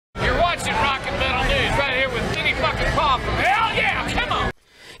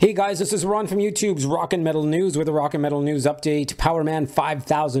Hey guys, this is Ron from YouTube's Rock and Metal News with a Rock and Metal News update. Powerman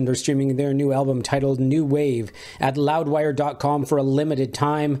 5000 are streaming their new album titled New Wave at loudwire.com for a limited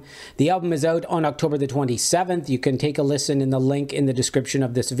time. The album is out on October the 27th. You can take a listen in the link in the description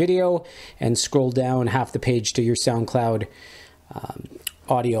of this video and scroll down half the page to your SoundCloud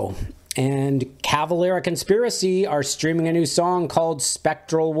audio. And Cavalera Conspiracy are streaming a new song called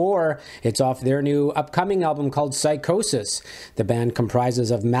Spectral War. It's off their new upcoming album called Psychosis. The band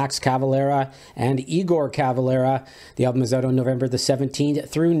comprises of Max Cavalera and Igor Cavalera. The album is out on November the 17th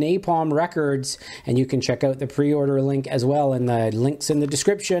through Napalm Records, and you can check out the pre-order link as well, and the links in the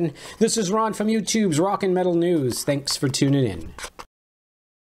description. This is Ron from YouTube's Rock and Metal News. Thanks for tuning in.